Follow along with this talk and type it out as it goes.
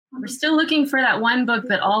We're still looking for that one book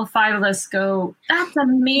that all five of us go, that's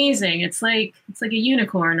amazing. It's like a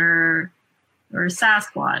unicorn or a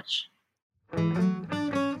Sasquatch.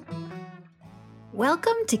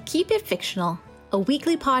 Welcome to Keep It Fictional, a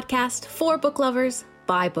weekly podcast for book lovers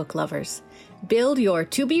by book lovers. Build your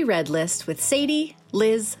to-be-read list with Sadie,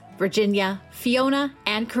 Liz, Virginia, Fiona,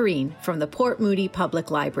 and Corrine from the Port Moody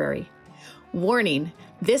Public Library. Warning,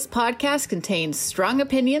 this podcast contains strong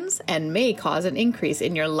opinions and may cause an increase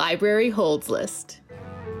in your library holds list.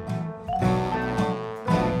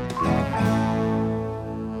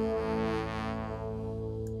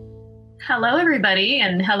 Hello, everybody,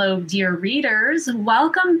 and hello, dear readers.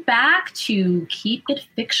 Welcome back to Keep It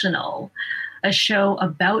Fictional, a show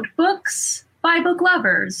about books by book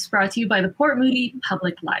lovers, brought to you by the Port Moody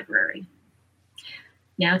Public Library.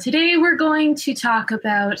 Now, today we're going to talk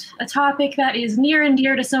about a topic that is near and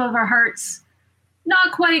dear to some of our hearts,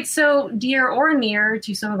 not quite so dear or near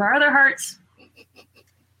to some of our other hearts,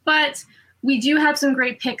 but we do have some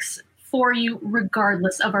great picks for you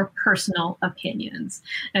regardless of our personal opinions.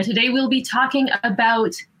 Now, today we'll be talking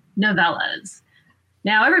about novellas.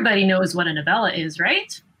 Now, everybody knows what a novella is,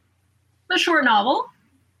 right? A short novel.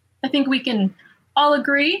 I think we can all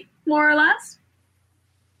agree, more or less.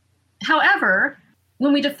 However,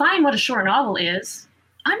 when we define what a short novel is,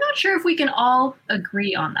 I'm not sure if we can all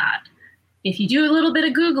agree on that. If you do a little bit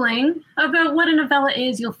of Googling about what a novella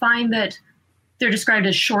is, you'll find that they're described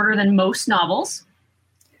as shorter than most novels,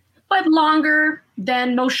 but longer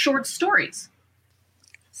than most short stories.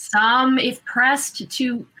 Some, if pressed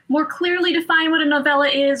to more clearly define what a novella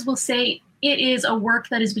is, will say it is a work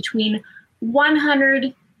that is between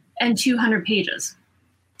 100 and 200 pages.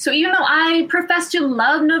 So even though I profess to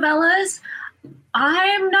love novellas,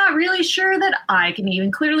 I'm not really sure that I can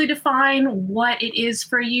even clearly define what it is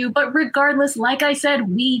for you. But regardless, like I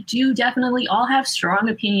said, we do definitely all have strong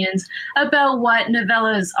opinions about what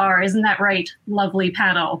novellas are. Isn't that right, lovely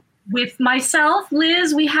panel? With myself,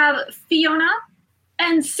 Liz, we have Fiona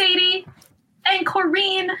and Sadie and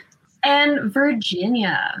Corrine and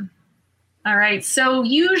Virginia. All right, so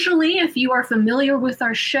usually if you are familiar with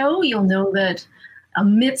our show, you'll know that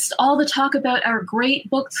amidst all the talk about our great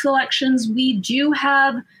book selections, we do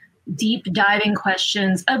have deep diving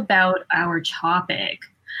questions about our topic.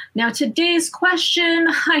 Now, today's question,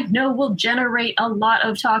 I know, will generate a lot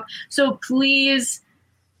of talk, so please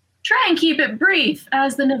try and keep it brief,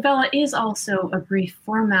 as the novella is also a brief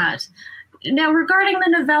format. Now, regarding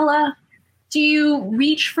the novella, do you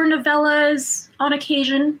reach for novellas on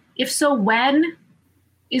occasion? If so, when?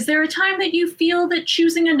 Is there a time that you feel that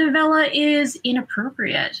choosing a novella is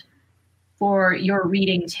inappropriate for your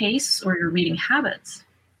reading tastes or your reading habits?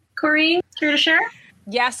 Corrine, care to share?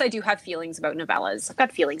 Yes, I do have feelings about novellas. I've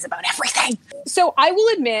got feelings about everything. So I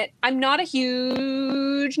will admit, I'm not a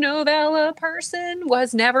huge novella person,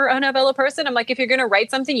 was never a novella person. I'm like, if you're going to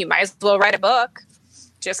write something, you might as well write a book.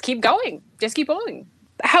 Just keep going. Just keep going.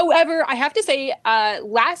 However, I have to say,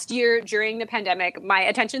 last year during the pandemic, my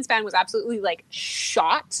attention span was absolutely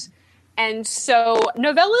shot. And so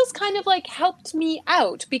novellas kind of helped me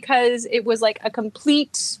out because it was a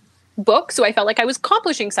complete book. So I felt like I was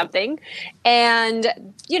accomplishing something. And,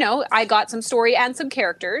 I got some story and some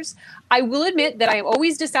characters. I will admit that I am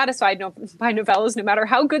always dissatisfied by novellas, no matter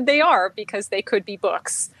how good they are, because they could be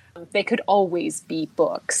books. They could always be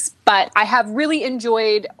books. But I have really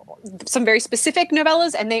enjoyed some very specific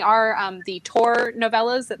novellas, and they are the Tor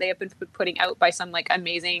novellas that they have been putting out by some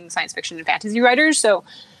amazing science fiction and fantasy writers. So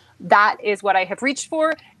that is what I have reached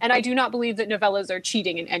for. And I do not believe that novellas are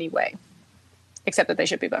cheating in any way, except that they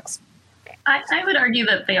should be books. I would argue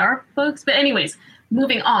that they are books. But anyways,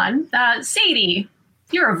 moving on. Sadie,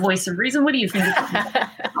 you're a voice of reason. What do you think?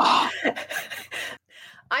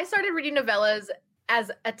 I started reading novellas as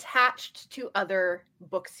attached to other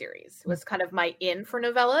book series. It was kind of my in for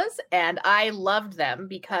novellas, and I loved them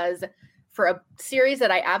because for a series that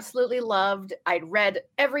I absolutely loved, I'd read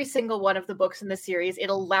every single one of the books in the series. It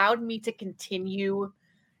allowed me to continue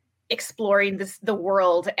exploring the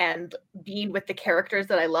world and being with the characters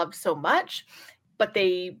that I loved so much, but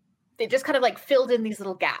they just kind of filled in these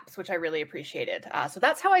little gaps, which I really appreciated. So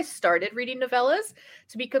that's how I started reading novellas.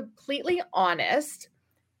 To be completely honest,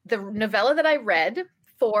 the novella that I read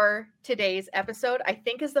for today's episode, I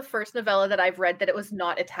think is the first novella that I've read that it was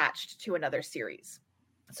not attached to another series.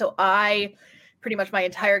 So pretty much my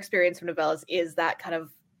entire experience with novellas is that kind of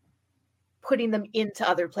putting them into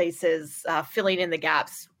other places, filling in the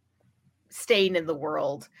gaps, staying in the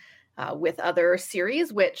world with other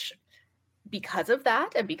series, which because of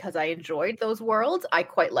that and because I enjoyed those worlds, I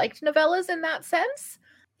quite liked novellas in that sense.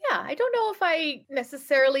 Yeah, I don't know if I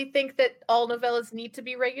necessarily think that all novellas need to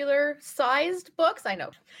be regular sized books. I know.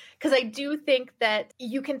 Because I do think that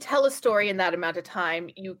you can tell a story in that amount of time.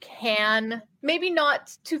 You can, maybe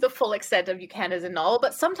not to the full extent of you can as a novel,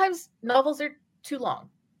 but sometimes novels are too long.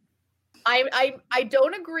 I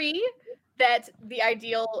don't agree that the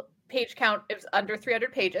ideal page count is under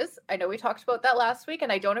 300 pages. I know we talked about that last week, and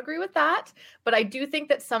I don't agree with that. But I do think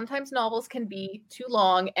that sometimes novels can be too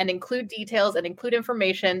long and include details and include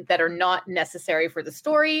information that are not necessary for the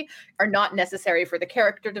story, are not necessary for the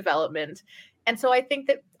character development. And so I think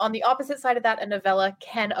that on the opposite side of that, a novella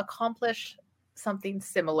can accomplish something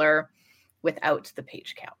similar without the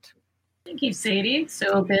page count. Thank you, Sadie. So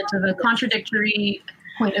a bit of a contradictory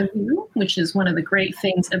point of view, which is one of the great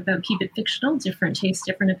things about Keep It Fictional, different tastes,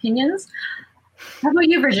 different opinions. How about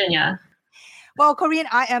you, Virginia? Well, Corinne,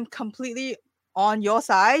 I am completely on your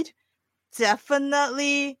side.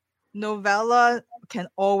 Definitely, novella can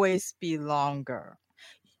always be longer.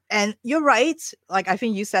 And you're right. Like, I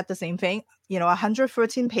think you said the same thing.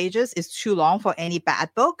 113 pages is too long for any bad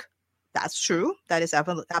book. That's true. That is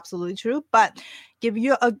absolutely true. But give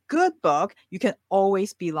you a good book, you can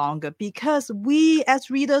always be longer because we as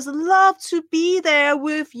readers love to be there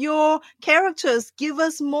with your characters. Give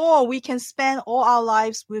us more. We can spend all our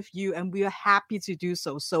lives with you and we are happy to do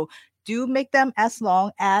so. So do make them as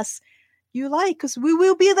long as you like because we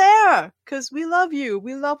will be there because we love you.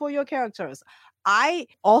 We love all your characters. I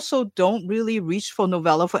also don't really reach for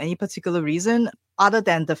novella for any particular reason other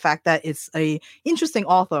than the fact that it's a interesting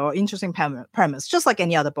author or interesting premise, just like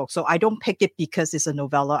any other book. So I don't pick it because it's a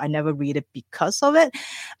novella. I never read it because of it. I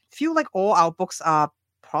feel like all our books are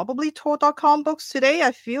probably Tor.com books today.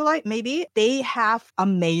 I feel like maybe they have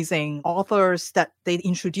amazing authors that they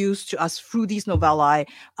introduce to us through these novellae.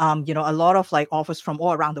 A lot of like authors from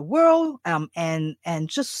all around the world, and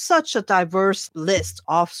just such a diverse list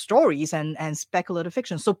of stories and speculative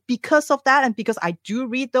fiction. So because of that, and because I do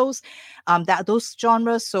read those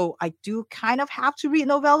genres, so I do kind of have to read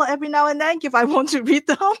novella every now and then if I want to read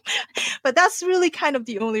them. But that's really kind of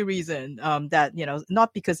the only reason that,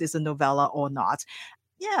 not because it's a novella or not.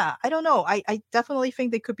 Yeah, I don't know. I definitely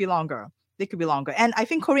think they could be longer. They could be longer. And I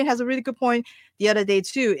think Corinne has a really good point the other day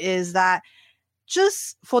too, is that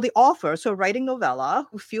just for the authors who are writing novella,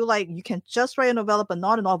 who feel like you can just write a novella but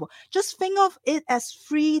not a novel, just think of it as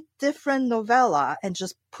 3 different novella and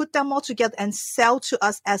just put them all together and sell to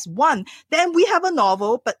us as one. Then we have a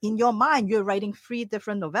novel, but in your mind, you're writing 3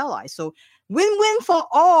 different novella. So win-win for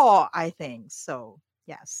all, I think. So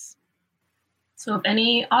yes. So if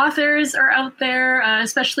any authors are out there,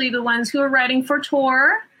 especially the ones who are writing for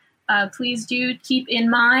Tor, please do keep in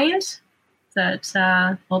mind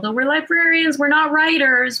that although we're librarians, we're not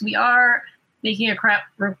writers. We are making a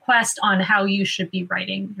request on how you should be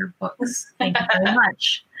writing your books. Thank you very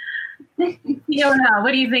much. Fiona,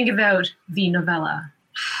 what do you think about the novella?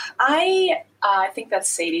 I think that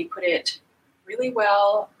Sadie put it really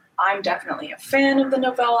well. I'm definitely a fan of the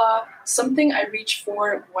novella. Something I reach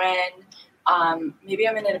for when maybe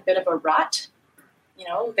I'm in a bit of a rut.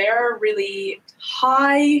 They're really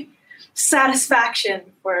high satisfaction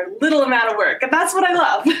for little amount of work, and that's what I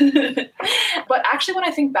love. But actually, when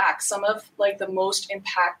I think back, some of like the most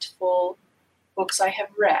impactful books I have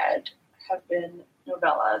read have been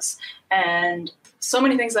novellas, and so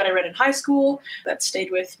many things that I read in high school that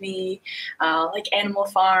stayed with me, like Animal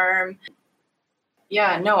Farm.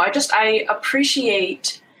 Yeah, no, I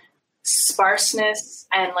appreciate sparseness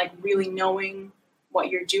and like really knowing what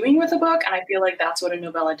you're doing with a book, and I feel like that's what a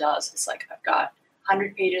novella does. It's like I've got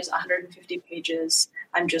 100 pages, 150 pages.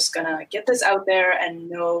 I'm just gonna get this out there and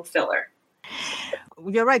no filler.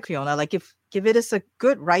 You're right, Fiona. Like if it is a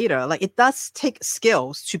good writer, like it does take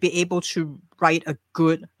skills to be able to write a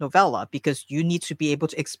good novella because you need to be able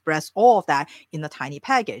to express all of that in a tiny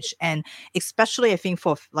package. And especially I think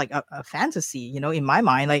for like a fantasy, in my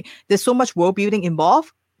mind, like there's so much world building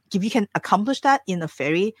involved. If you can accomplish that in a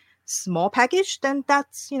very small package, then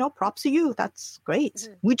that's, props to you. That's great.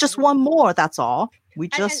 Mm-hmm. We just want more. That's all. We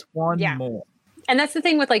just want more. And that's the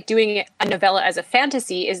thing with like doing a novella as a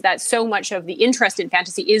fantasy is that so much of the interest in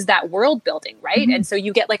fantasy is that world building, right? Mm-hmm. And so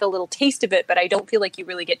you get like a little taste of it, but I don't feel like you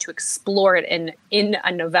really get to explore it in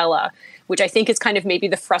a novella, which I think is kind of maybe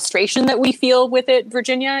the frustration that we feel with it,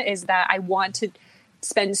 Virginia, is that I want to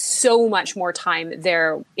spend so much more time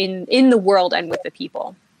there in the world and with the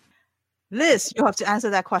people. Liz, you have to answer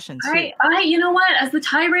that question too. You know what? As the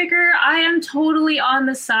tiebreaker, I am totally on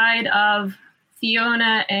the side of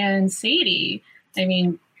Fiona and Sadie. I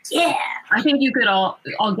mean, Yeah, I think you could all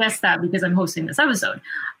guess that because I'm hosting this episode.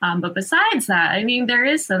 But besides that, I mean, there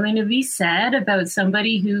is something to be said about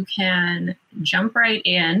somebody who can jump right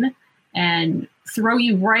in and throw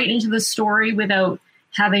you right into the story without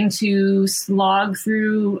having to slog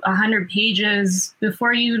through 100 pages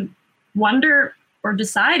before you wonder or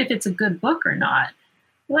decide if it's a good book or not.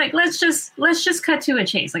 Like, let's just cut to a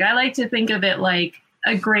chase. Like, I like to think of it like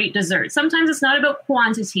a great dessert. Sometimes it's not about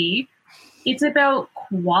quantity. It's about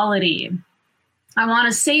quality. I want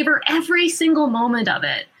to savor every single moment of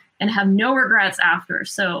it and have no regrets after.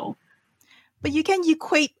 So, but you can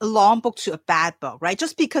equate a long book to a bad book, right?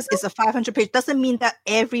 Just because it's a 500 page doesn't mean that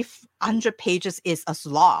every 100 pages is a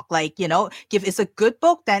slog. Like, you know, if it's a good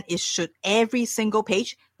book, then it should every single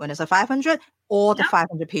page, when it's a 500, all the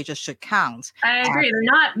 500 pages should count. I agree. They're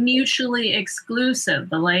not mutually exclusive,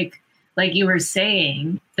 but like you were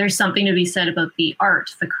saying, there's something to be said about the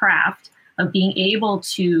art, the craft of being able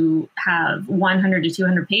to have 100 to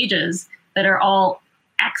 200 pages that are all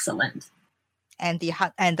excellent. And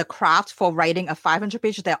the craft for writing a 500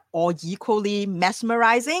 page, they're all equally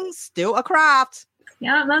mesmerizing, still a craft.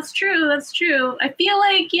 Yeah, that's true. That's true. I feel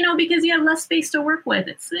like, you know, because you have less space to work with,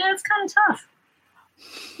 it's kind of tough.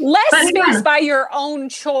 Less space by your own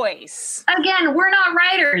choice. Again, we're not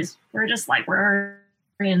writers. We're just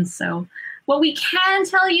librarians. So what we can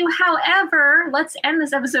tell you, however, let's end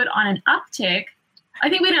this episode on an uptick. I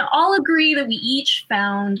think we can all agree that we each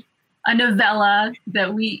found a novella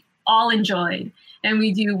that we all enjoyed and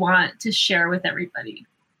we do want to share with everybody.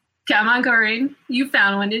 Come on, Corinne. You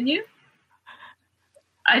found one, didn't you?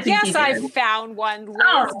 Yes, I found one.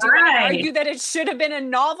 Liz, do I argue that it should have been a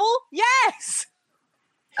novel? Yes.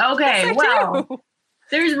 Okay, yes, well,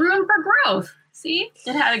 there's room for growth. See,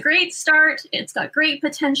 it had a great start. It's got great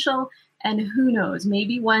potential. And who knows,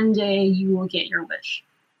 maybe one day you will get your wish.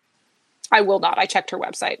 I will not. I checked her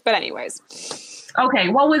website. But anyways. Okay,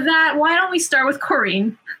 well, with that, why don't we start with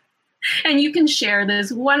Corinne? And you can share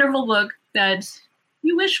this wonderful book that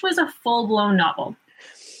you wish was a full-blown novel.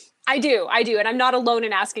 I do. And I'm not alone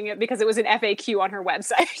in asking it because it was an FAQ on her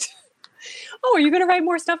website. Oh, are you going to write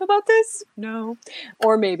more stuff about this? No.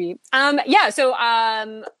 Or maybe.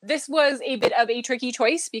 So this was a bit of a tricky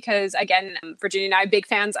choice because, again, Virginia and I are big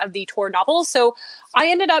fans of the Tor novels. So I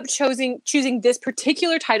ended up choosing this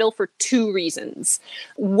particular title for two reasons.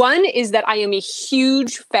 One is that I am a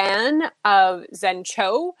huge fan of Zen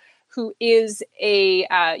Cho, who is a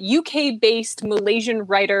UK-based Malaysian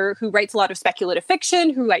writer who writes a lot of speculative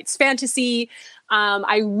fiction, who writes fantasy.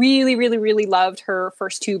 I really, really, really loved her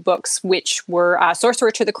first two books, which were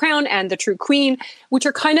Sorcerer to the Crown and The True Queen, which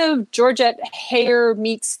are kind of Georgette Heyer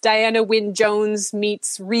meets Diana Wynne Jones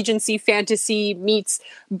meets Regency fantasy meets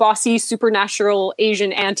bossy supernatural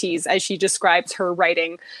Asian aunties, as she describes her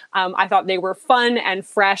writing. I thought they were fun and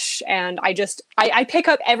fresh, and I pick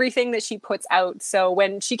up everything that she puts out. So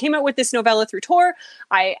when she came out with this novella through Tor,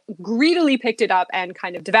 I greedily picked it up and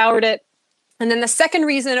kind of devoured it. And then the second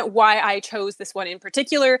reason why I chose this one in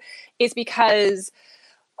particular is because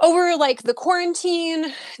over the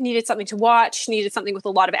quarantine, needed something to watch, needed something with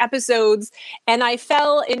a lot of episodes, and I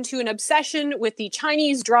fell into an obsession with the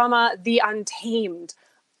Chinese drama, The Untamed.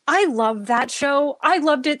 I love that show. I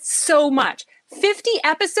loved it so much. 50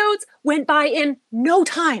 episodes went by in no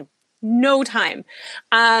time.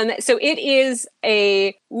 So it is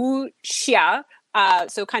a wuxia.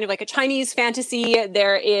 So kind of like a Chinese fantasy.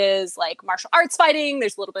 There is martial arts fighting.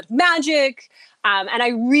 There's a little bit of magic. And I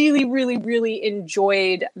really, really, really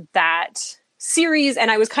enjoyed that series.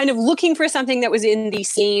 And I was kind of looking for something that was in the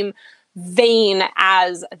same vein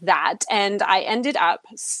as that. And I ended up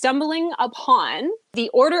stumbling upon The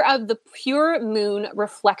Order of the Pure Moon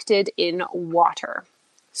Reflected in Water.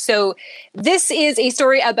 So this is a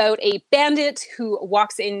story about a bandit who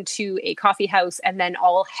walks into a coffee house and then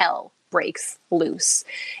all hell breaks loose.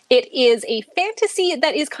 It is a fantasy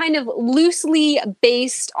that is kind of loosely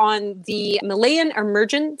based on the Malayan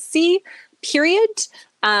emergency period.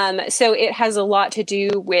 So it has a lot to do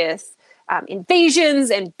with invasions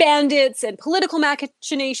and bandits and political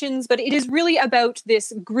machinations, but it is really about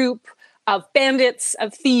this group of bandits,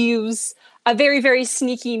 of thieves, a very, very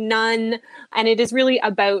sneaky nun. And it is really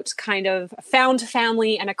about kind of found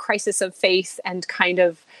family and a crisis of faith and kind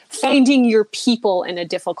of finding your people in a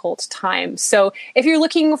difficult time. So if you're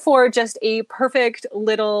looking for just a perfect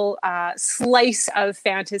little slice of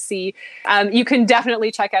fantasy, you can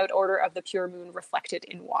definitely check out Order of the Pure Moon Reflected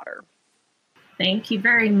in Water. Thank you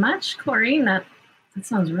very much, Corinne. That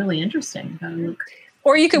sounds really interesting.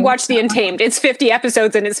 Or you could watch The Untamed. It's 50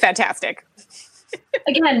 episodes and it's fantastic.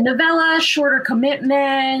 Again, novella, shorter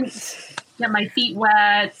commitment, get my feet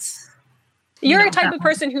wet. You're a type of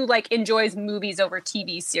person who like enjoys movies over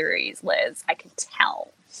TV series, Liz. I can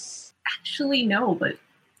tell. Actually, no, but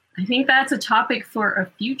I think that's a topic for a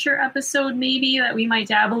future episode, maybe, that we might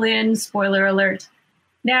dabble in. Spoiler alert.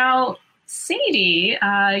 Now, Sadie,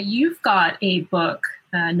 you've got a book,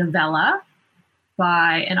 novella,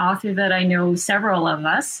 by an author that I know several of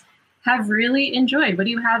us have really enjoyed. What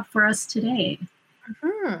do you have for us today?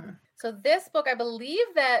 So this book, I believe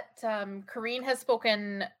that Corrine has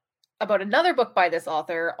spoken about another book by this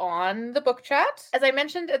author on the book chat. As I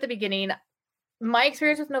mentioned at the beginning, my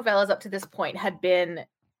experience with novellas up to this point had been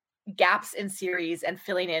gaps in series and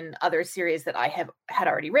filling in other series that I had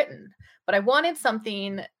already written. But I wanted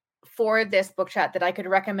something for this book chat that I could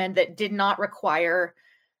recommend that did not require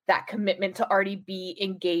that commitment to already be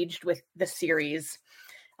engaged with the series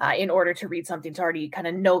in order to read something, to already kind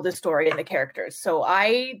of know the story and the characters. So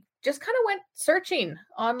I just kind of went searching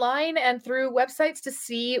online and through websites to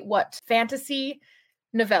see what fantasy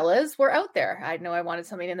novellas were out there. I know I wanted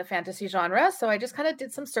something in the fantasy genre, so I just kind of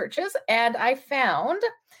did some searches, and I found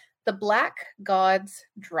The Black God's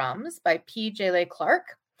Drums by P. J. Clark.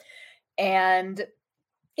 And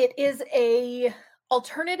it is a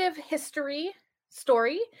alternative history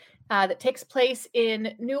story that takes place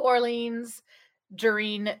in New Orleans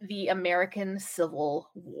during the American Civil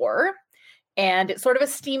War. And it's sort of a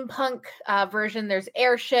steampunk version. There's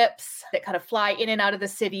airships that kind of fly in and out of the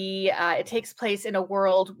city. It takes place in a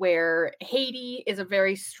world where Haiti is a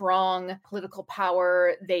very strong political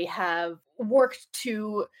power. They have worked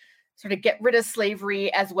to sort of get rid of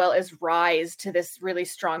slavery as well as rise to this really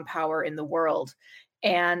strong power in the world.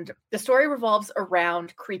 And the story revolves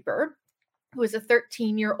around Creeper, who is a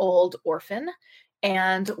 13-year-old orphan.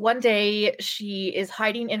 And one day she is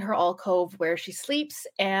hiding in her alcove where she sleeps,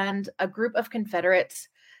 and a group of Confederates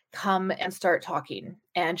come and start talking.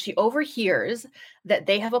 And she overhears that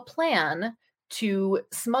they have a plan to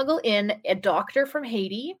smuggle in a doctor from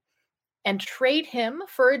Haiti and trade him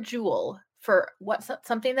for a jewel, for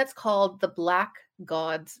something that's called the Black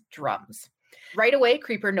God's Drums. Right away,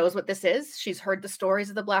 Creeper knows what this is. She's heard the stories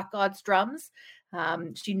of the Black God's Drums.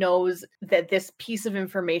 She knows that this piece of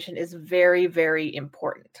information is very, very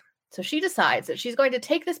important. So she decides that she's going to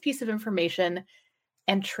take this piece of information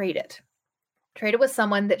and trade it. Trade it with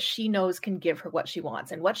someone that she knows can give her what she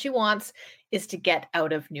wants. And what she wants is to get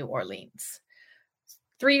out of New Orleans.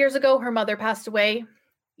 3 years ago, her mother passed away.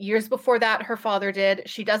 Years before that, her father did.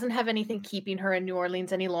 She doesn't have anything keeping her in New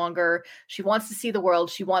Orleans any longer. She wants to see the world.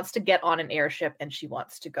 She wants to get on an airship, and she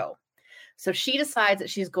wants to go. So she decides that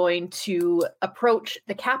she's going to approach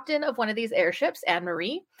the captain of one of these airships,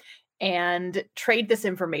 Anne-Marie, and trade this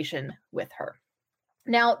information with her.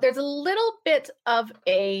 Now, there's a little bit of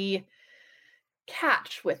a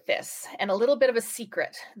catch with this, and a little bit of a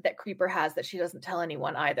secret that Creeper has that she doesn't tell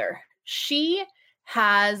anyone either. She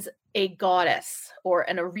has a goddess, or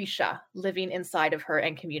an Orisha, living inside of her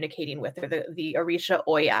and communicating with her, the Orisha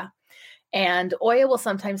Oya. And Oya will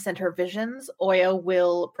sometimes send her visions. Oya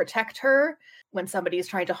will protect her when somebody is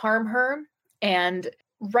trying to harm her. And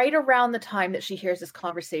right around the time that she hears this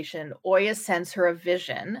conversation, Oya sends her a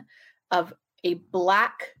vision of a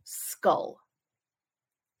black skull.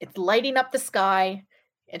 It's lighting up the sky,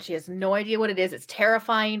 and she has no idea what it is. It's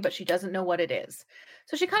terrifying, but she doesn't know what it is.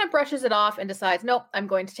 So she kind of brushes it off and decides, nope, I'm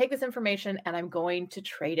going to take this information and I'm going to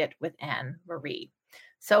trade it with Anne-Marie.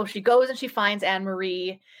 So she goes and she finds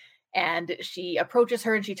Anne-Marie, and she approaches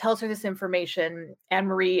her and she tells her this information.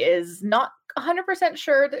 Anne-Marie is not 100%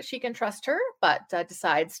 sure that she can trust her, but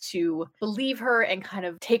decides to believe her and kind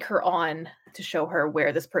of take her on to show her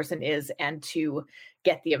where this person is and to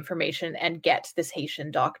get the information and get this Haitian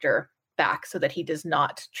doctor back so that he does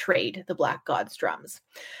not trade the Black God's Drums.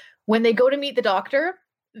 When they go to meet the doctor,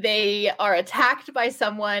 they are attacked by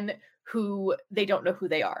someone who they don't know who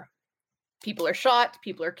they are. People are shot,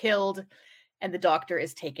 people are killed, and the doctor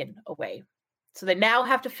is taken away. So they now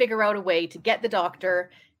have to figure out a way to get the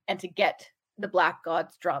doctor and to get the Black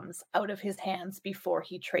God's Drums out of his hands before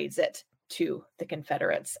he trades it to the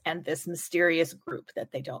Confederates and this mysterious group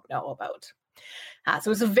that they don't know about. So it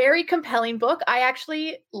was a very compelling book. I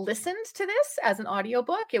actually listened to this as an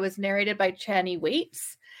audiobook. It was narrated by Chani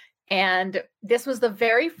Waits. And this was the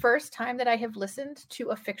very first time that I have listened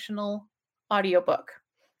to a fictional audiobook.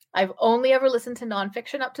 I've only ever listened to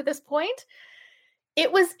nonfiction up to this point. It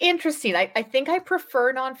was interesting. I think I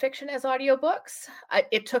prefer nonfiction as audiobooks.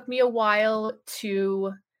 It took me a while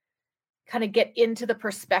to kind of get into the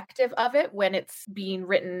perspective of it when it's being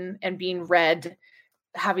written and being read,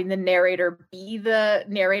 having the narrator be the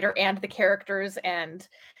narrator and the characters. And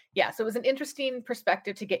yeah, so it was an interesting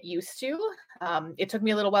perspective to get used to. It took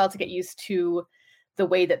me a little while to get used to the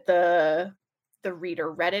way that the the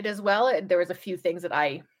reader read it as well. There was a few things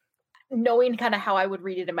that knowing kind of how I would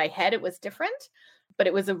read it in my head, it was different, but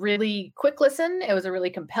it was a really quick listen. It was a really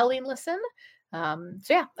compelling listen. So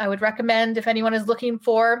yeah, I would recommend if anyone is looking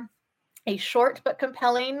for a short but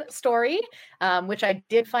compelling story, which I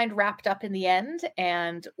did find wrapped up in the end.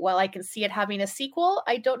 And while I can see it having a sequel,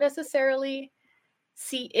 I don't necessarily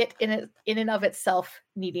see it in and of itself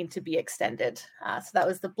needing to be extended. So that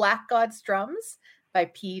was The Black God's Drums by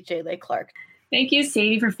P. J. Clark. Thank you,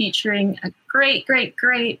 Sadie, for featuring a great, great,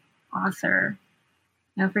 great author.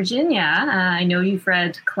 Now, Virginia, I know you've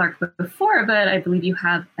read Clark before, but I believe you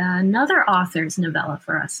have another author's novella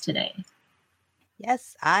for us today.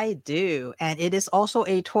 Yes, I do. And it is also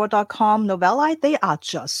a Tor.com novella. They are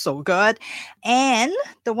just so good. And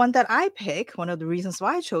the one that I pick, one of the reasons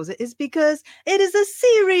why I chose it is because it is a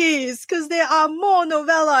series, because there are more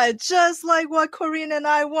novella, just like what Corinne and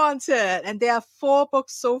I wanted. And there are 4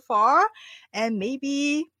 books so far. And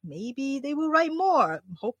maybe they will write more.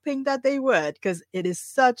 I'm hoping that they would, because it is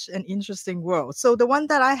such an interesting world. So the one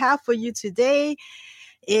that I have for you today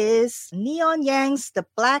is Neon Yang's The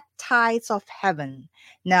Black Tides of Heaven.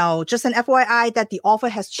 Now, just an FYI that the author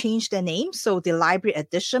has changed their name, so the library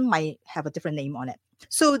edition might have a different name on it.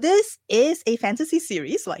 So this is a fantasy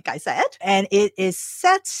series, like I said, and it is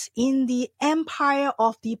set in the Empire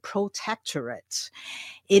of the Protectorate.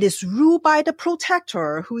 It is ruled by the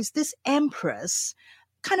Protector, who is this empress,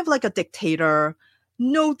 kind of like a dictator,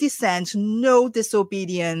 no dissent, no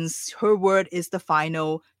disobedience. Her word is the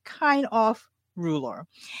final kind of ruler.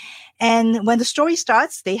 And when the story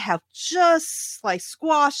starts, they have just like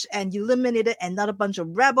squashed and eliminated another bunch of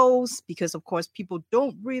rebels because, of course, people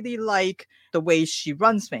don't really like the way she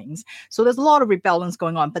runs things. So there's a lot of rebellions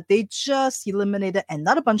going on, but they just eliminated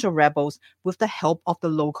another bunch of rebels with the help of the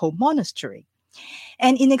local monastery.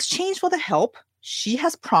 And in exchange for the help, she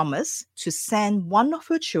has promised to send one of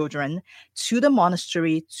her children to the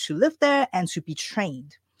monastery to live there and to be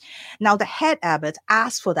trained. Now, the head abbot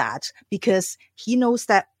asked for that because he knows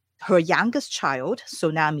that her youngest child,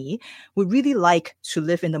 Sonami, would really like to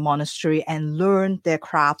live in the monastery and learn their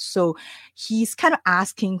craft. So he's kind of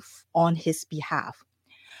asking on his behalf.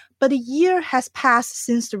 But a year has passed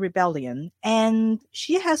since the rebellion, and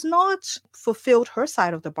she has not fulfilled her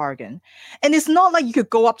side of the bargain. And it's not like you could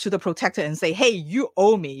go up to the protector and say, hey, you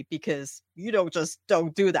owe me, because you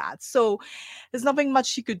don't do that. So there's nothing much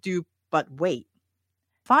she could do but wait.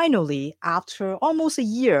 Finally, after almost a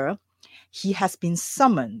year, he has been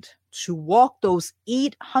summoned to walk those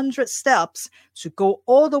 800 steps to go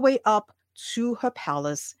all the way up to her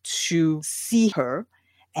palace to see her.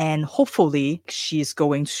 And hopefully, she's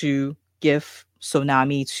going to give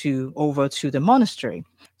Sonami over to the monastery.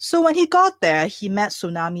 So when he got there, he met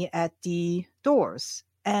Sonami at the doors.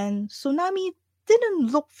 And Sonami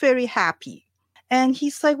didn't look very happy. And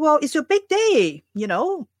he's like, well, it's your big day,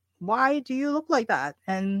 Why do you look like that?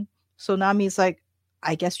 And Sonami's like,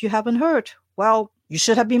 I guess you haven't heard. Well, you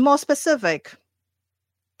should have been more specific.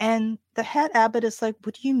 And the head abbot is like,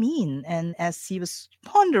 what do you mean? And as he was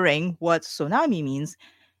pondering what Sonami means,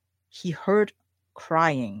 he heard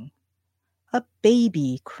crying, a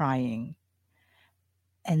baby crying.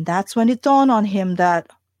 And that's when it dawned on him that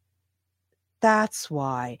that's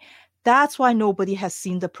why nobody has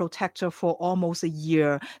seen the protector for almost a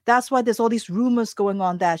year. That's why there's all these rumors going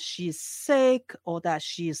on that she's sick or that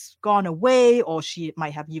she's gone away or she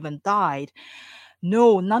might have even died.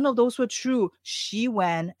 No, none of those were true. She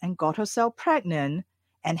went and got herself pregnant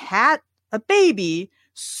and had a baby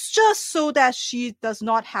just so that she does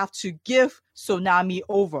not have to give Sonami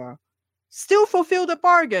over. Still fulfill the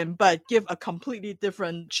bargain, but give a completely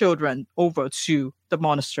different children over to the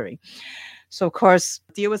monastery. So, of course,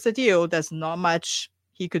 deal was a deal. There's not much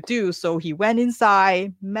he could do. So he went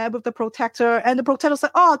inside, met with the protector, and the protector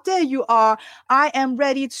said, oh, there you are. I am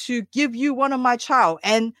ready to give you one of my child.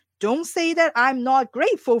 And don't say that I'm not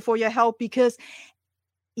grateful for your help, because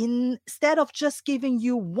instead of just giving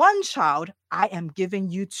you one child, I am giving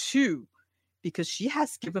you 2, because she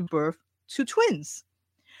has given birth to twins.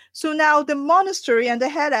 So now the monastery and the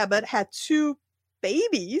head abbot had 2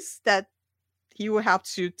 babies that he will have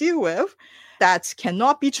to deal with that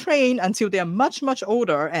cannot be trained until they're much, much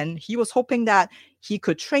older. And he was hoping that he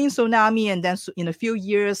could train Sonami, and then in a few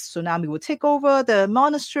years, Sonami would take over the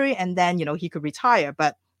monastery, and then, he could retire.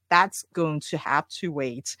 But that's going to have to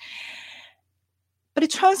wait. But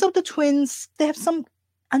it turns out the twins, they have some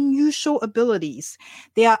unusual abilities.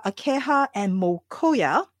 They are Akeha and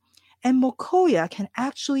Mokoya. And Mokoya can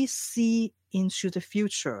actually see into the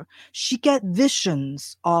future. She gets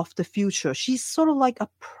visions of the future. She's sort of like a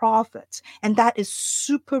prophet. And that is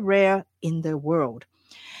super rare in the world.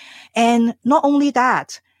 And not only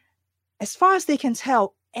that, as far as they can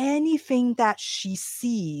tell, anything that she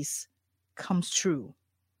sees comes true.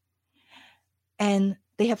 And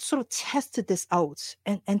they have sort of tested this out,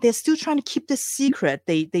 and they're still trying to keep this secret.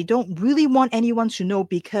 They don't really want anyone to know,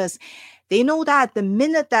 because they know that the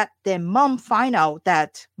minute that their mom find out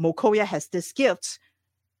that Mokoya has this gift,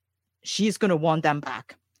 she's going to want them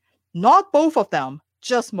back. Not both of them,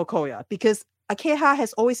 just Mokoya, because Akeha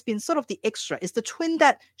has always been sort of the extra. It's the twin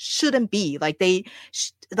that shouldn't be.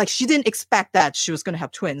 She didn't expect that she was going to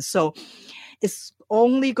have twins. So it's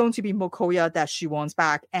only going to be Mokoya that she wants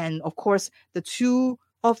back. And of course, the two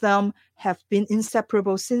of them have been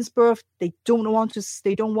inseparable since birth. They don't want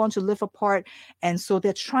to live apart. And so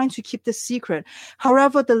they're trying to keep the secret.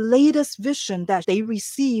 However, the latest vision that they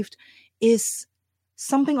received is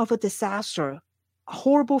something of a disaster. A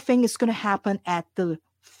horrible thing is going to happen at the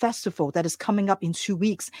festival that is coming up in 2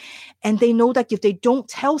 weeks. And they know that if they don't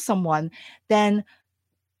tell someone, then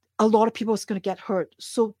a lot of people is going to get hurt.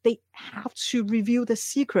 So they have to reveal the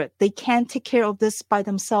secret. They can't take care of this by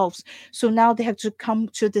themselves. So now they have to come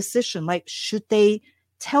to a decision. Like, should they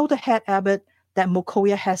tell the head abbot that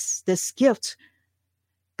Mokoya has this gift?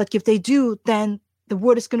 But if they do, then the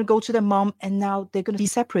word is going to go to their mom, and now they're going to be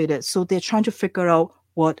separated. So they're trying to figure out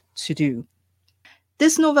what to do.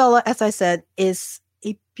 This novella, as I said, is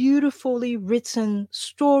a beautifully written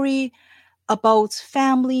story about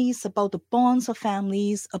families, about the bonds of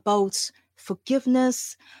families, about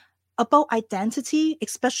forgiveness, about identity,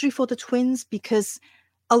 especially for the twins, because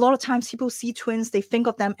a lot of times people see twins, they think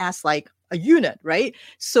of them as like a unit, right?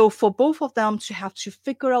 So for both of them to have to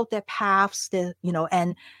figure out their paths,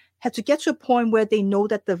 and have to get to a point where they know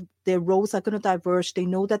that their roles are going to diverge. They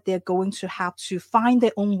know that they're going to have to find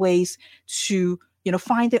their own ways to,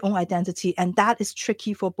 find their own identity. And that is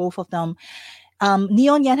tricky for both of them.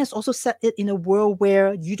 Neon Yang has also set it in a world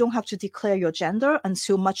where you don't have to declare your gender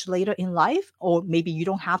until much later in life, or maybe you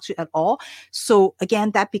don't have to at all. So again,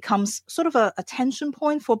 that becomes sort of a tension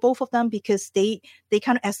point for both of them, because they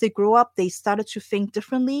kind of, as they grow up, they started to think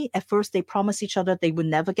differently. At first, they promised each other they would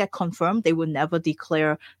never get confirmed. They would never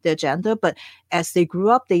declare their gender. But as they grew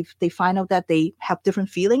up, they find out that they have different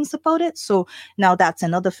feelings about it. So now that's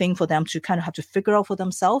another thing for them to kind of have to figure out for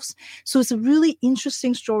themselves. So it's a really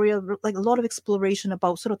interesting story, like a lot of exploration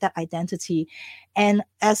about sort of that identity. And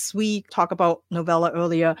as we talked about novella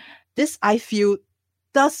earlier, this, I feel,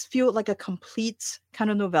 does feel like a complete kind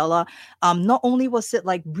of novella. Not only was it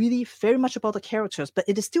like really very much about the characters, but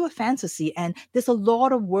it is still a fantasy, and there's a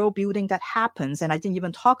lot of world building that happens, and I didn't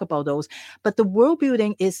even talk about those. But the world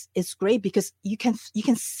building is great, because you can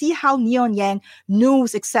see how Neon Yang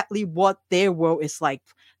knows exactly what their world is like.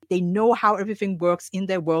 They know how everything works in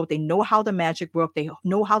their world. They know how the magic works. They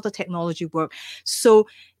know how the technology works. So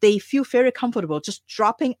they feel very comfortable just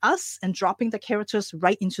dropping us and dropping the characters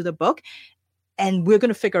right into the book. And we're going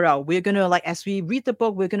to figure out, as we read the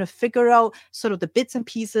book, we're going to figure out sort of the bits and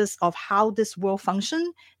pieces of how this world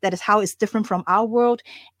functions. That is how it's different from our world.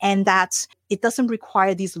 And that it doesn't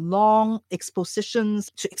require these long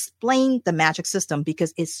expositions to explain the magic system,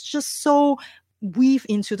 because it's just so weave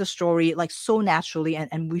into the story like so naturally,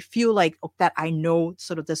 and we feel like that I know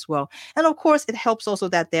sort of this well. And of course it helps also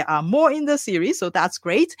that there are more in the series, so that's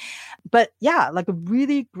great. But yeah, like a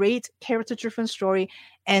really great character driven story.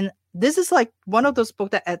 And this is like one of those books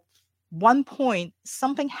that at one point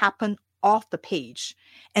something happened off the page,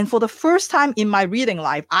 and for the first time in my reading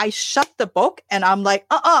life, I shut the book and I'm like,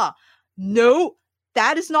 no,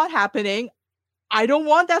 that is not happening. I don't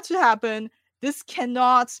want that to happen. This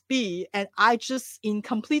cannot be. And I just in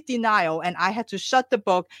complete denial, and I had to shut the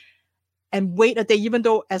book and wait a day, even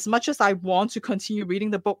though as much as I want to continue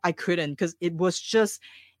reading the book, I couldn't, because it was just,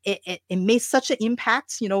 it made such an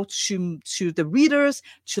impact, to the readers,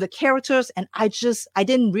 to the characters. And I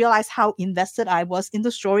didn't realize how invested I was in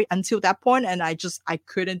the story until that point. And I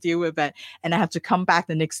couldn't deal with it. And I have to come back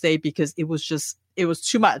the next day because it was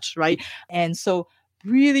too much. Right. And so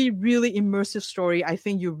really, really immersive story. I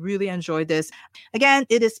think you really enjoy this. Again,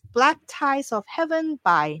 it is Black Ties of Heaven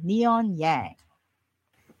by Neon Yang.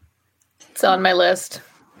 It's on my list.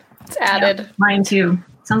 It's added. Yeah, mine too.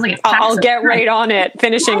 Sounds like I'll get right on it,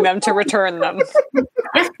 finishing them to return them.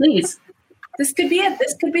 Yes, please. This could be it.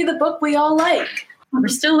 This could be the book we all like. We're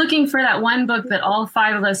still looking for that one book that all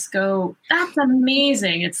five of us go, that's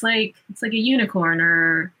amazing. It's like a unicorn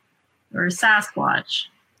or a Sasquatch.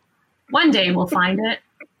 One day we'll find it.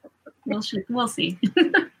 We'll see.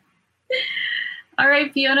 All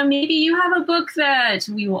right, Fiona, maybe you have a book that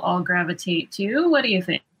we will all gravitate to. What do you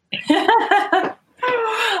think?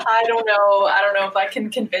 I don't know if I can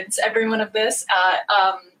convince everyone of this.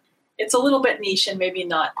 it's a little bit niche and maybe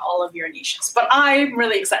not all of your niches, but I'm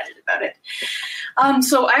really excited about it.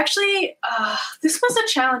 So actually, this was a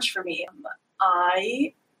challenge for me.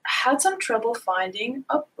 I had some trouble finding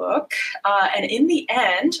a book, and in the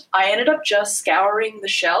end, I ended up just scouring the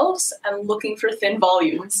shelves and looking for thin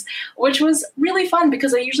volumes, which was really fun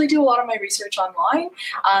because I usually do a lot of my research online,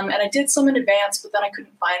 and I did some in advance, but then I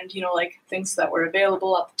couldn't find, like things that were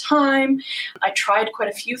available at the time. I tried quite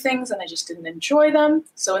a few things and I just didn't enjoy them.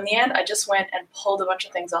 So in the end, I just went and pulled a bunch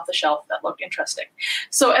of things off the shelf that looked interesting.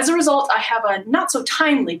 So as a result, I have a not so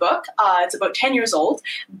timely book. It's about 10 years old,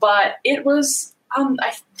 but it was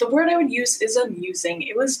the word I would use is amusing.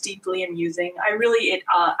 It was deeply amusing. It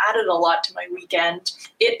added a lot to my weekend.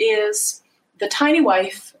 It is The Tiny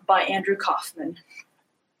Wife by Andrew Kaufman.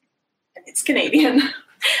 And it's Canadian.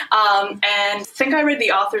 And I think I read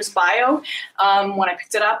the author's bio when I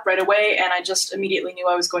picked it up right away, and I just immediately knew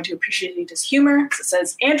I was going to appreciate his humor. It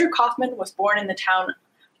says, Andrew Kaufman was born in the town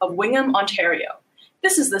of Wingham, Ontario.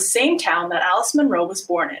 This is the same town that Alice Munro was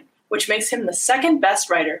born in, which makes him the second best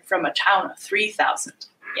writer from a town of 3,000.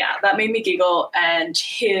 Yeah, that made me giggle, and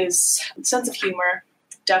his sense of humor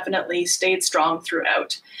definitely stayed strong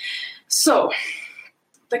throughout. So,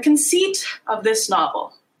 the conceit of this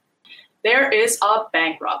novel. There is a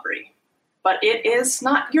bank robbery, but it is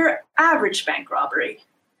not your average bank robbery.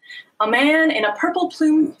 A man in a purple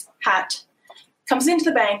plume hat comes into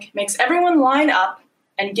the bank, makes everyone line up,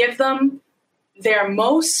 and give them their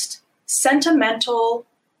most sentimental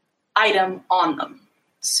item on them.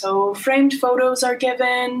 So framed photos are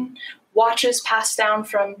given, watches passed down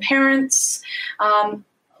from parents,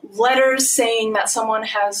 letters saying that someone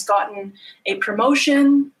has gotten a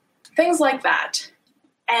promotion, things like that.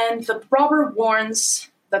 And the robber warns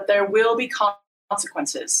that there will be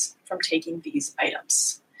consequences from taking these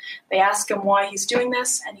items. They ask him why he's doing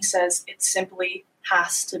this, and he says, it simply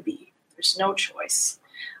has to be. There's no choice.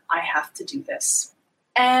 I have to do this.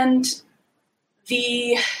 And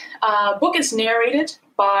the book is narrated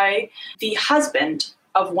by the husband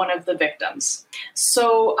of one of the victims.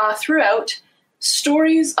 So throughout,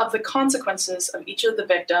 stories of the consequences of each of the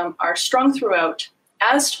victim are strung throughout,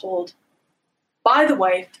 as told by the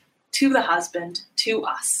wife to the husband to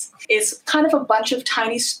us. It's kind of a bunch of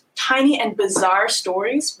tiny and bizarre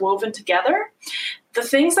stories woven together. The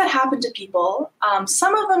things that happen to people,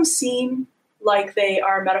 some of them seem like they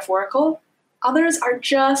are metaphorical. Others are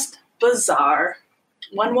just bizarre.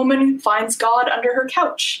 One woman finds God under her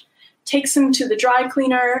couch, takes him to the dry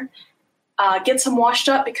cleaner, gets him washed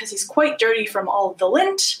up because he's quite dirty from all of the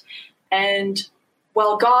lint, and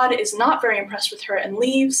while God is not very impressed with her and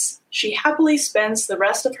leaves, she happily spends the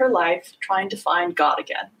rest of her life trying to find God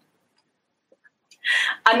again.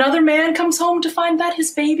 Another man comes home to find that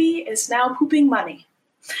his baby is now pooping money.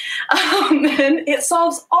 And it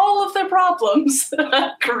solves all of their problems.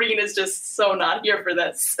 Corinne is just so not here for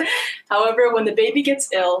this. However, when the baby gets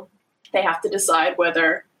ill, they have to decide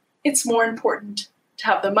whether it's more important to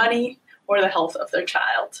have the money or the health of their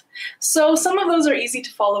child. So some of those are easy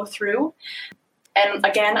to follow through. And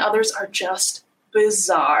again, others are just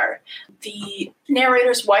bizarre. The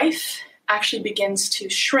narrator's wife actually begins to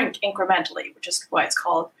shrink incrementally, which is why it's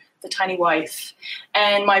called The Tiny Wife.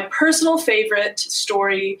 And my personal favorite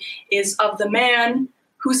story is of the man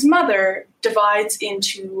whose mother divides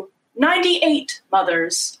into 98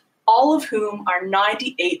 mothers, all of whom are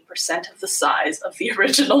 98% of the size of the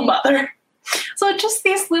original mother. So just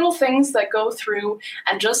these little things that go through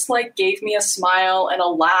and just like gave me a smile and a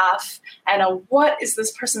laugh and a what is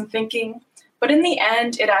this person thinking? But in the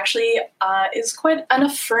end, it actually is quite an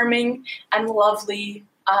affirming and lovely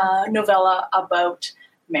novella about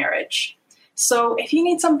marriage. So if you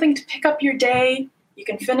need something to pick up your day, you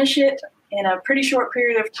can finish it in a pretty short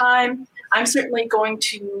period of time. I'm certainly going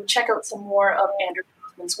to check out some more of Andrew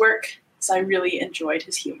Kaufman's work because I really enjoyed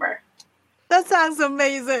his humor. That sounds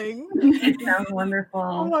amazing. It sounds wonderful.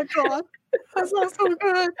 Oh my God. That sounds so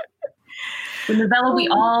good. The novella we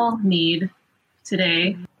all need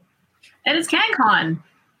today. And it's CanCon.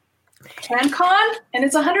 CanCon? And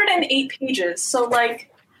it's 108 pages. So,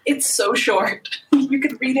 like, it's so short. You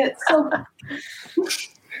could read it so.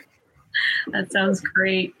 That sounds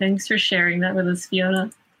great. Thanks for sharing that with us,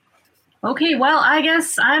 Fiona. Okay, well, I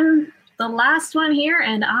guess I'm the last one here,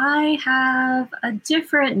 and I have a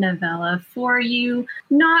different novella for you.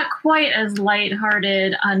 Not quite as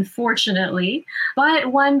lighthearted, unfortunately,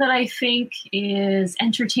 but one that I think is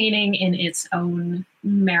entertaining in its own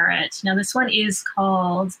merit. Now, this one is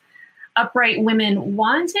called Upright Women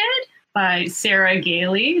Wanted by Sarah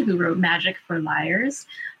Gailey, who wrote Magic for Liars.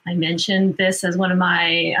 I mentioned this as one of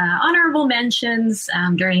my honorable mentions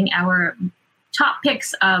during our top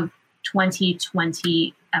picks of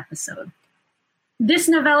 2020 episode. This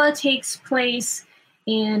novella takes place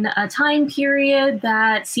in a time period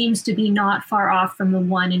that seems to be not far off from the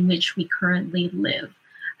one in which we currently live.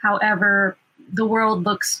 However, the world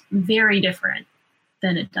looks very different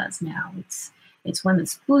than it does now. It's one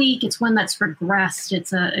that's bleak, it's one that's regressed,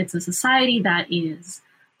 it's a society that is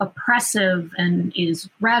oppressive and is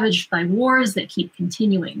ravaged by wars that keep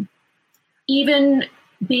continuing. Even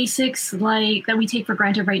basics like that we take for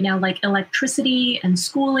granted right now, like electricity and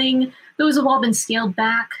schooling, those have all been scaled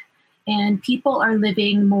back, and people are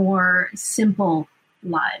living more simple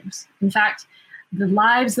lives. In fact, the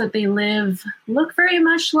lives that they live look very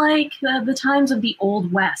much like the times of the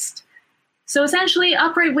Old West. So essentially,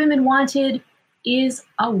 Upright Women Wanted is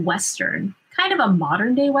a Western, kind of a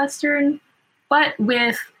modern day Western, but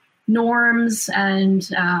with norms and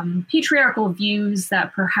patriarchal views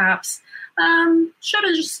that perhaps should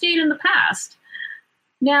have just stayed in the past.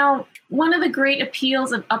 Now, one of the great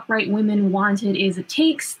appeals of Upright Women Wanted is it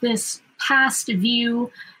takes this past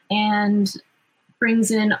view and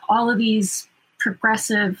brings in all of these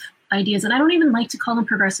progressive ideas. And I don't even like to call them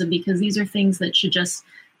progressive because these are things that should just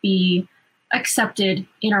be accepted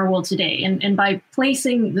in our world today. And by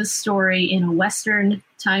placing this story in a Western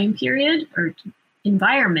time period or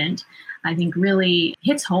environment, I think really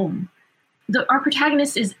hits home. Our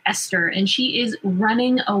protagonist is Esther, and she is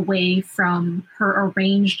running away from her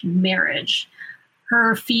arranged marriage.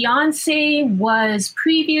 Her fiance was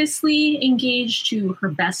previously engaged to her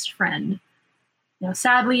best friend. Now,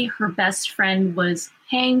 sadly, her best friend was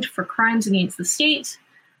hanged for crimes against the state,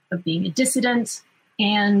 of being a dissident,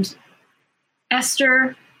 and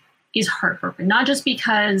Esther is heartbroken, not just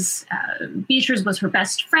because Beatrice was her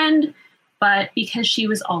best friend, but because she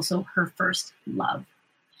was also her first love.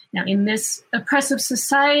 Now, in this oppressive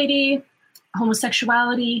society,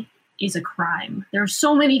 homosexuality is a crime. There are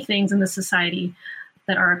so many things in the society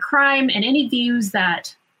that are a crime, and any views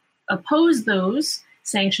that oppose those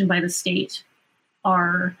sanctioned by the state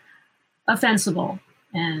are offensible,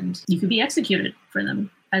 and you could be executed for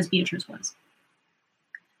them, as Beatrice was.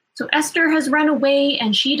 So Esther has run away,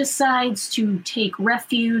 and she decides to take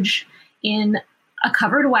refuge in a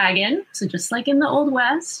covered wagon, so just like in the Old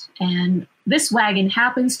West, and this wagon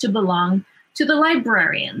happens to belong to the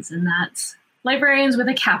librarians, and that's librarians with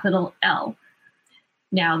a capital L.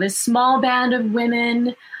 Now, this small band of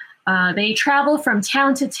women, they travel from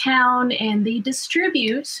town to town, and they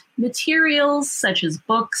distribute materials such as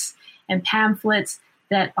books and pamphlets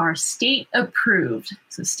that are state-approved.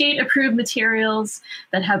 So state-approved materials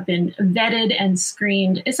that have been vetted and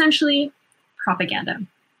screened, essentially propaganda.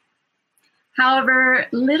 However,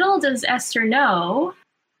 little does Esther know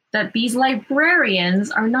that these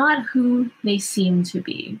librarians are not who they seem to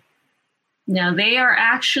be. Now, they are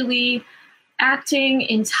actually acting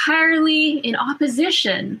entirely in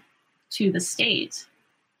opposition to the state.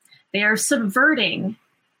 They are subverting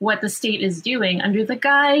what the state is doing under the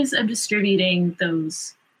guise of distributing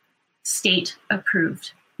those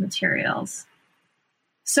state-approved materials.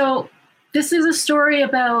 So this is a story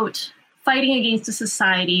about fighting against a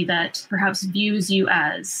society that perhaps views you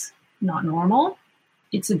as not normal.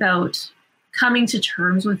 It's about coming to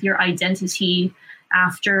terms with your identity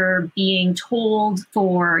after being told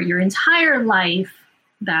for your entire life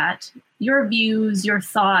that your views, your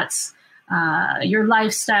thoughts, your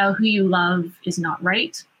lifestyle, who you love is not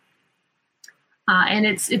right. And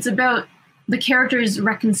it's about the character's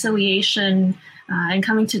reconciliation and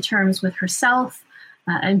coming to terms with herself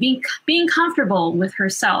and being comfortable with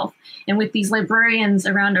herself and with these librarians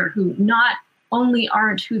around her who not only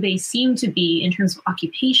aren't who they seem to be in terms of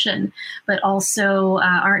occupation, but also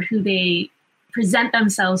aren't who they present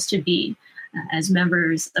themselves to be as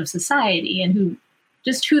members of society, and who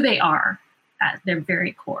they are at their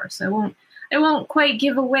very core. So I won't quite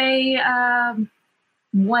give away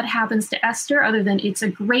what happens to Esther, other than it's a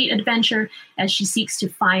great adventure as she seeks to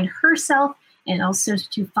find herself and also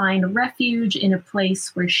to find refuge in a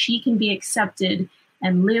place where she can be accepted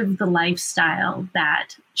and live the lifestyle that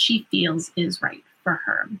she feels is right for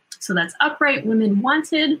her. So that's Upright Women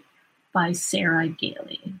Wanted by Sarah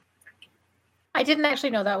Gailey. I didn't actually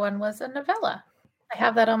know that one was a novella. I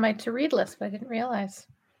have that on my to-read list, but I didn't realize.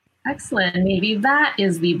 Excellent. Maybe that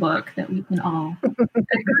is the book that we can all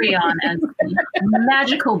agree on as the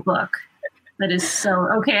magical book that is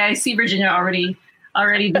so... Okay, I see Virginia already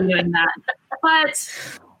doing that.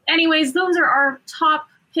 But anyways, those are our top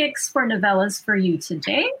picks for novellas for you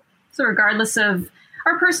today. So regardless of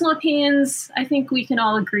our personal opinions, I think we can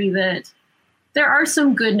all agree that there are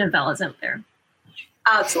some good novellas out there.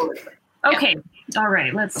 Absolutely. Okay, All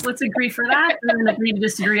right, let's agree for that and then agree to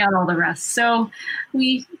disagree on all the rest. So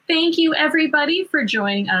we thank you everybody for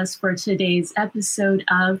joining us for today's episode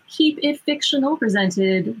of Keep It Fictional,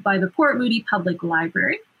 presented by the Port Moody Public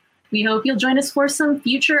Library. We hope you'll join us for some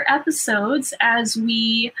future episodes as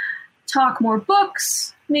we talk more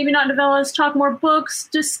books, maybe not novellas, talk more books,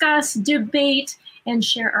 discuss, debate, and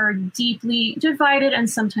share our deeply divided and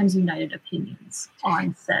sometimes united opinions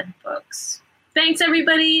on said books. Thanks,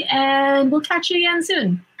 everybody, and we'll catch you again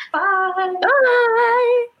soon. Bye.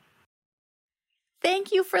 Bye.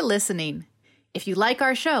 Thank you for listening. If you like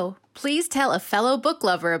our show, please tell a fellow book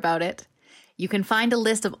lover about it. You can find a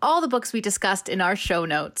list of all the books we discussed in our show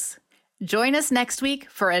notes. Join us next week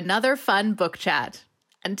for another fun book chat.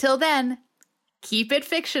 Until then, keep it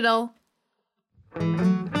fictional.